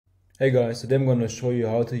Hey guys, today I'm going to show you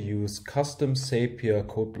how to use custom Zapier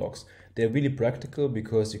code blocks. They're really practical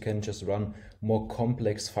because you can just run more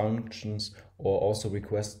complex functions or also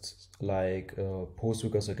requests like post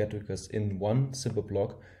requests or get requests in one simple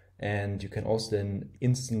block, and you can also then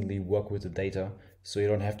instantly work with the data, so you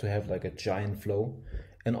don't have to have like a giant flow.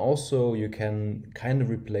 And also you can kind of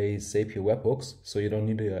replace Zapier webhooks, so you don't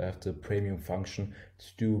need to have the premium function to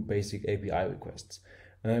do basic API requests.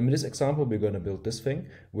 In this example, we're going to build this thing,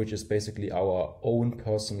 which is basically our own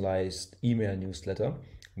personalized email newsletter,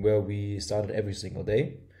 where we start it every single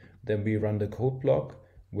day. Then we run the code block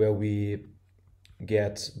where we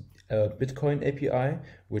get a Bitcoin API,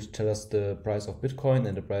 which tells us the price of Bitcoin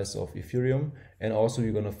and the price of Ethereum. And also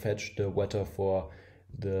we're going to fetch the weather for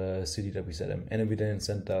the city that we set in. And then we then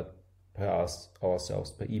send that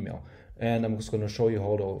ourselves per email. And I'm just going to show you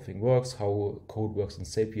how the whole thing works, how code works in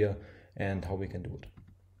Zapier, and how we can do it.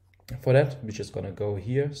 For that, we're just gonna go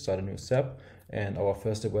here, start a new step, and our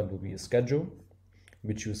first event will be a schedule.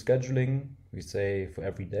 We choose scheduling, we say for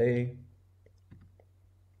every day.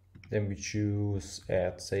 Then we choose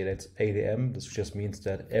at, say that's 8 AM. This just means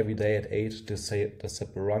that every day at 8, the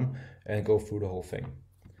step will run and go through the whole thing.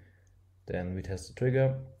 Then we test the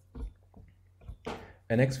trigger.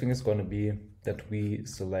 And next thing is gonna be that we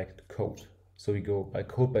select code. So we go by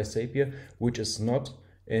code by Zapier, which is not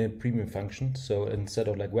a premium function. So instead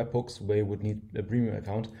of like webhooks where you would need a premium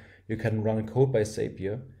account, you can run code by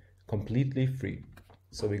Zapier completely free.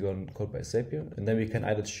 So we go on code by Zapier, and then we can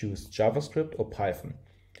either choose JavaScript or Python.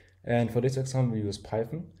 And for this example, we use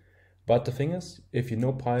Python. But the thing is, if you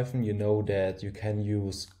know Python, you know that you can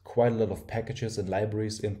use quite a lot of packages and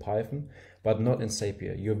libraries in Python, but not in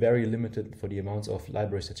Zapier. You're very limited for the amounts of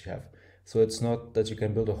libraries that you have. So it's not that you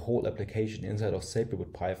can build a whole application inside of Zapier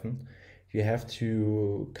with Python. You have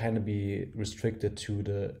to kind of be restricted to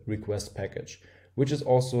the request package, which is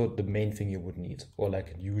also the main thing you would need, or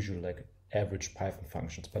like usual, like average Python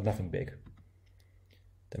functions, but nothing big.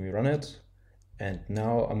 Then we run it, and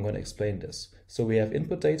now I'm going to explain this. So we have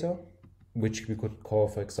input data, which we could call,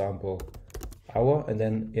 for example, hour, and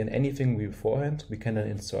then in anything we beforehand, we can then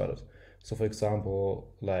insert it. So for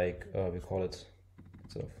example, like we call it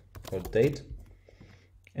date,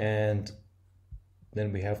 and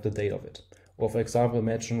then we have the date of it. Or for example,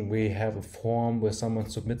 imagine we have a form where someone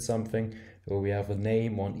submits something, or we have a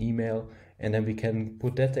name or an email, and then we can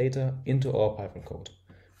put that data into our Python code.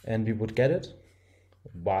 And we would get it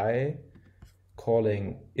by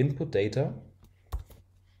calling input data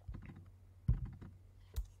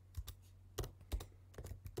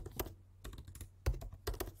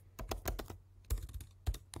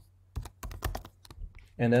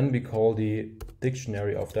and then we call the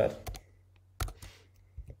dictionary of that,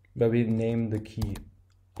 where we name the key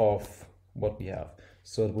of what we have.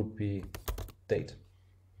 So it would be date.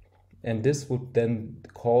 And this would then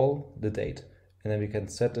call the date. And then we can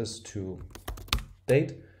set this to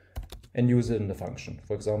date and use it in the function.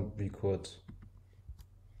 For example, we could,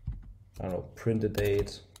 I don't know, print the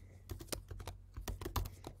date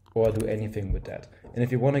or do anything with that. And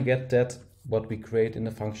if you want to get that, what we create in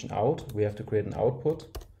the function out, we have to create an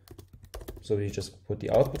output. So we just put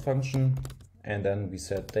the output function, and then we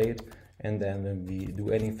set date, and then when we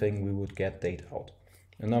do anything, we would get date out.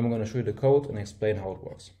 And now I'm going to show you the code and explain how it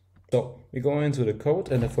works. So we go into the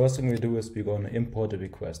code, and the first thing we do is we're going to import the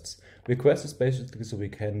requests. Request is basically so we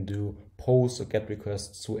can do post or get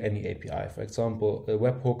requests to any API. For example, a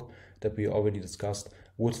webhook that we already discussed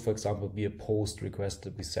would, for example, be a post request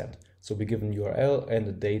that we send. So we give an URL and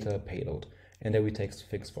a data payload, and then we take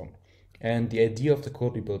things from. And the idea of the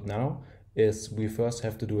code we build now is we first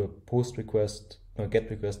have to do a post request or get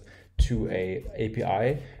request to a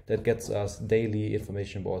API that gets us daily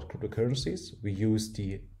information about cryptocurrencies. We use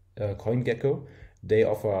the CoinGecko. They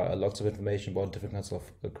offer lots of information about different kinds of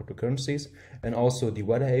cryptocurrencies, and also the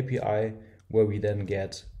weather API, where we then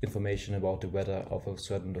get information about the weather of a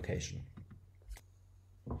certain location.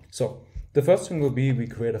 So the first thing will be we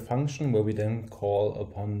create a function where we then call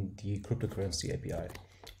upon the cryptocurrency API.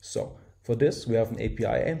 So for this, we have an API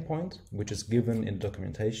endpoint, which is given in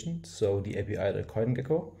documentation. So the API, the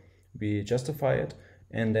CoinGecko, we justify it,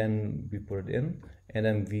 and then we put it in, and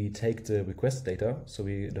then we take the request data. So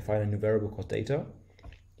we define a new variable called data,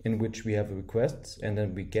 in which we have a request, and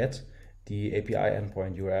then we get the API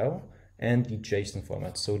endpoint URL and the JSON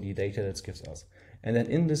format, so the data that it gives us. And then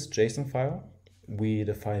in this JSON file, we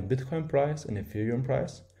define Bitcoin price and Ethereum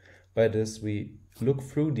price. By this, we look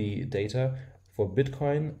through the data for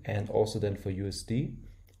Bitcoin and also then for USD,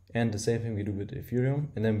 and the same thing we do with Ethereum,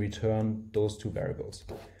 and then return those two variables.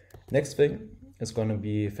 Next thing is going to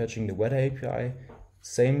be fetching the weather API,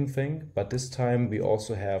 same thing, but this time we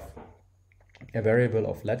also have a variable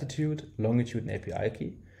of latitude, longitude, and API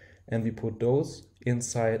key, and we put those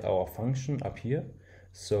inside our function up here.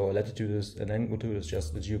 So latitude and longitude is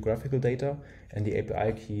just the geographical data, and the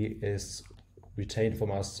API key is retained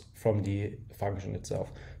from us from the function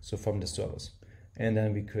itself, so from the service. And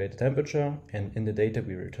then we create a temperature, and in the data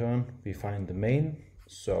we return, we find the main.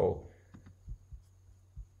 So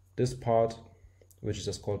this part, which is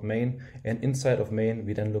just called main, and inside of main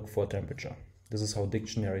we then look for temperature. This is how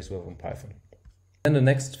dictionaries work in Python. And the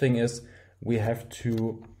next thing is we have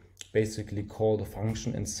to basically call the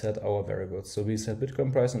function and set our variables. So we set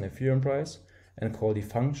Bitcoin price and Ethereum price and call the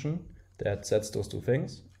function that sets those two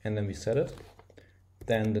things, and then we set it.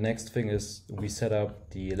 Then the next thing is we set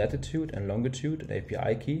up the latitude and longitude and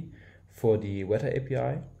API key for the weather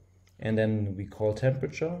API, and then we call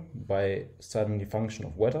temperature by starting the function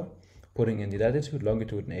of weather, putting in the latitude,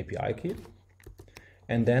 longitude, and API key,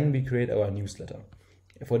 and then we create our newsletter.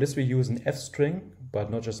 For this we use an F string, but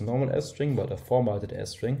not just a normal F string, but a formatted F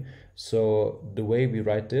string. So the way we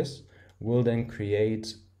write this will then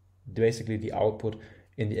create basically the output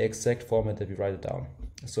in the exact format that we write it down.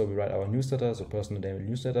 So we write our newsletter, so personal daily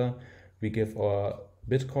newsletter. We give our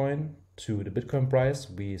Bitcoin to the Bitcoin price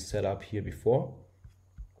we set up here before,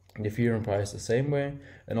 the Ethereum price the same way,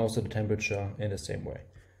 and also the temperature in the same way.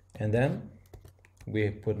 And then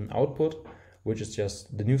we put an output, which is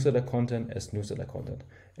just the newsletter content as newsletter content.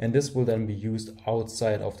 And this will then be used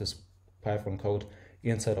outside of this Python code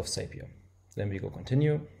inside of Zapier. Then we go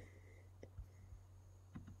continue.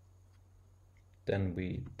 Then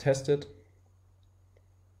we test it.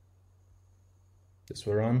 This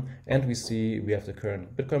will run, and we see we have the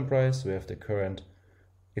current Bitcoin price, we have the current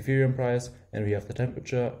Ethereum price, and we have the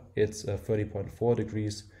temperature. It's 30.4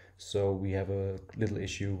 degrees. So we have a little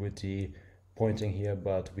issue with the pointing here,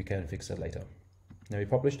 but we can fix that later. Now we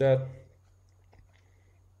publish that.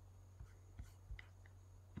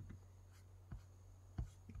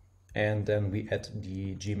 And then we add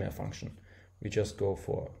the Gmail function. We just go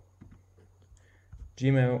for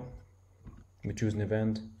Gmail, we choose an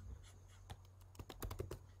event,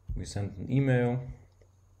 we send an email,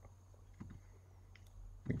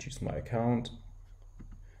 we choose my account,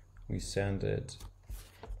 we send it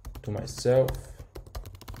to myself,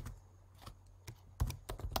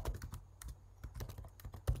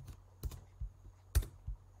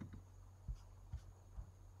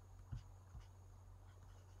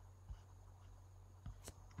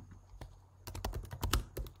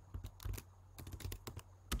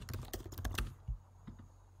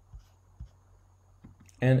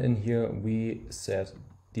 and in here we set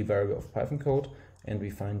the variable of Python code, and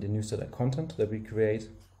we find the newsletter content that we create.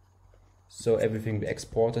 So everything we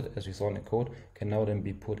exported as we saw in the code can now then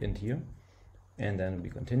be put in here, and then we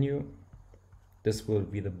continue. This will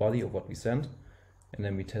be the body of what we sent, and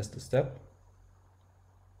then we test the step,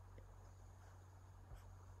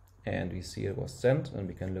 and we see it was sent, and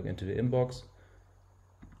we can look into the inbox,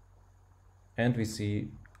 and we see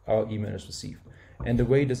our email is received. And the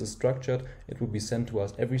way this is structured, it will be sent to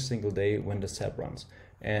us every single day when the SAP runs.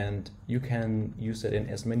 And you can use it in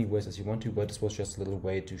as many ways as you want to, but this was just a little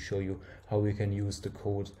way to show you how we can use the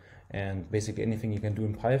code. And basically anything you can do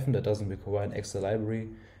in Python that doesn't require an extra library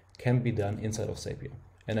can be done inside of Zapier.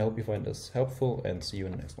 And I hope you find this helpful, and see you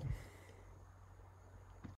in the next one.